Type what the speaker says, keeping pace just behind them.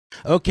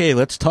Okay,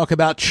 let's talk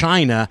about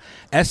China.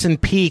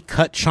 S&P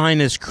cut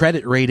China's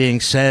credit rating,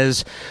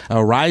 says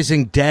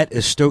rising debt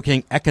is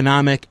stoking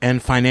economic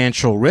and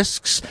financial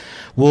risks.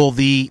 Will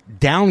the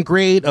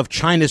downgrade of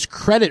China's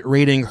credit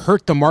rating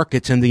hurt the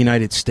markets in the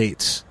United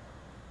States?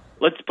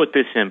 Let's put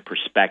this in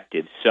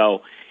perspective.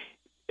 So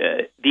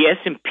the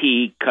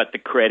S&P cut the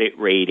credit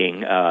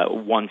rating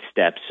one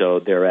step, so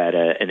they're at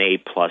an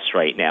A+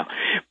 right now.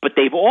 But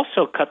they've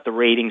also cut the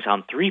ratings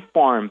on 3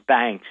 foreign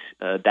banks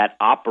that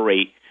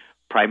operate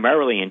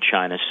primarily in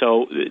China.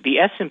 So the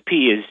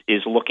S&P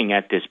is looking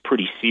at this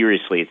pretty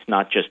seriously. It's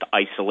not just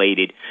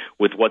isolated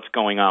with what's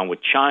going on with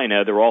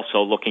China. They're also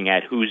looking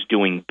at who's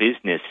doing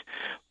business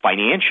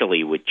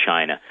financially with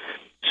China.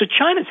 So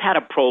China's had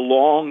a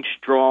prolonged,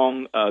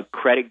 strong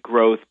credit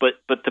growth, but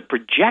the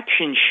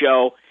projections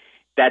show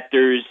that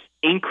there's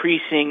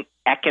increasing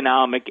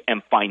economic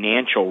and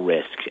financial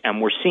risks,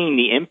 and we're seeing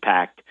the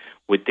impact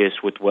with this,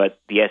 with what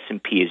the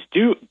S&P is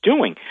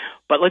doing.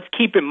 But let's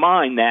keep in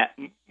mind that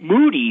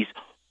Moody's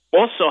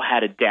also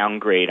had a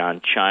downgrade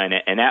on China,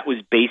 and that was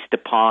based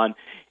upon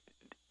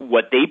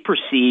what they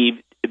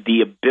perceived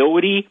the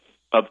ability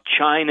of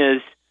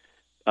China's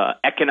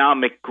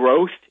economic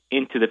growth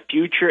into the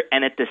future,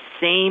 and at the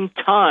same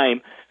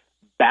time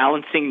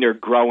balancing their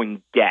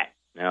growing debt.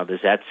 Now, does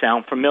that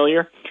sound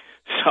familiar?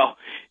 So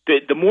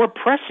the more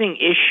pressing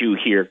issue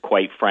here,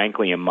 quite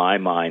frankly, in my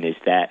mind, is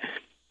that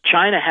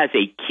China has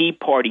a key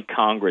party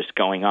Congress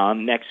going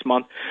on next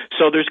month,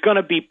 so there's going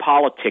to be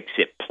politics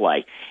at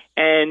play.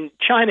 And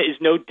China is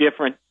no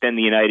different than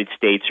the United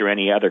States or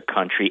any other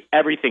country.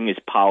 Everything is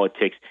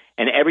politics,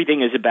 and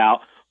everything is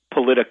about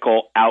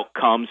political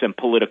outcomes and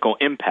political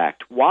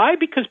impact. Why?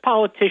 Because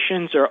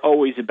politicians are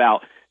always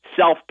about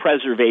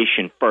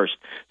self-preservation first.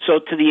 So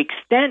to the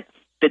extent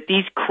that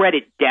these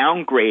credit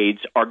downgrades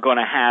are going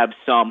to have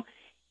some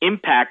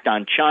impact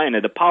on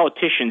China, the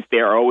politicians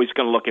there are always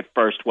going to look at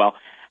first, well,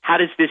 how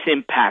does this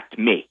impact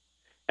me?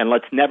 And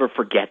let's never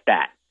forget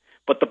that.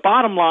 But the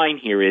bottom line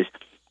here is,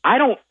 I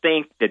don't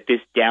think that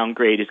this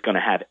downgrade is going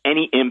to have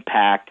any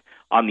impact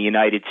on the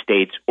United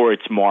States or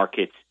its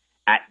markets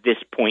at this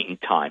point in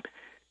time.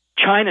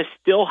 China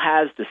still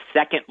has the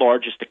second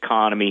largest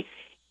economy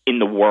in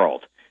the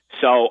world.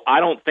 So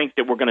I don't think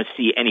that we're going to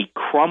see any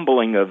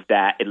crumbling of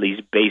that, at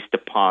least based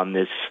upon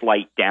this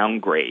slight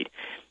downgrade.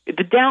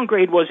 The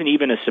downgrade wasn't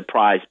even a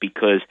surprise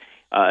because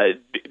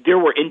there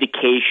were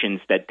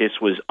indications that this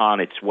was on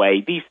its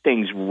way. These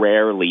things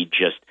rarely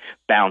just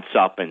bounce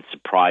up and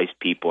surprise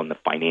people in the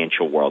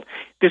financial world.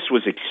 This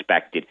was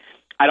expected.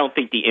 I don't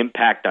think the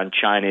impact on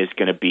China is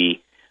going to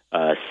be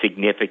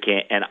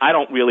significant, and I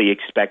don't really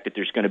expect that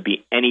there's going to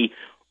be any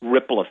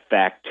ripple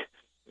effect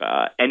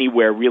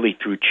anywhere really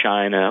through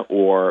China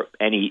or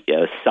any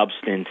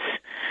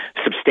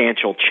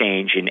substantial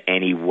change in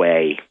any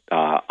way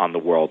on the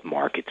world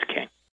markets, King.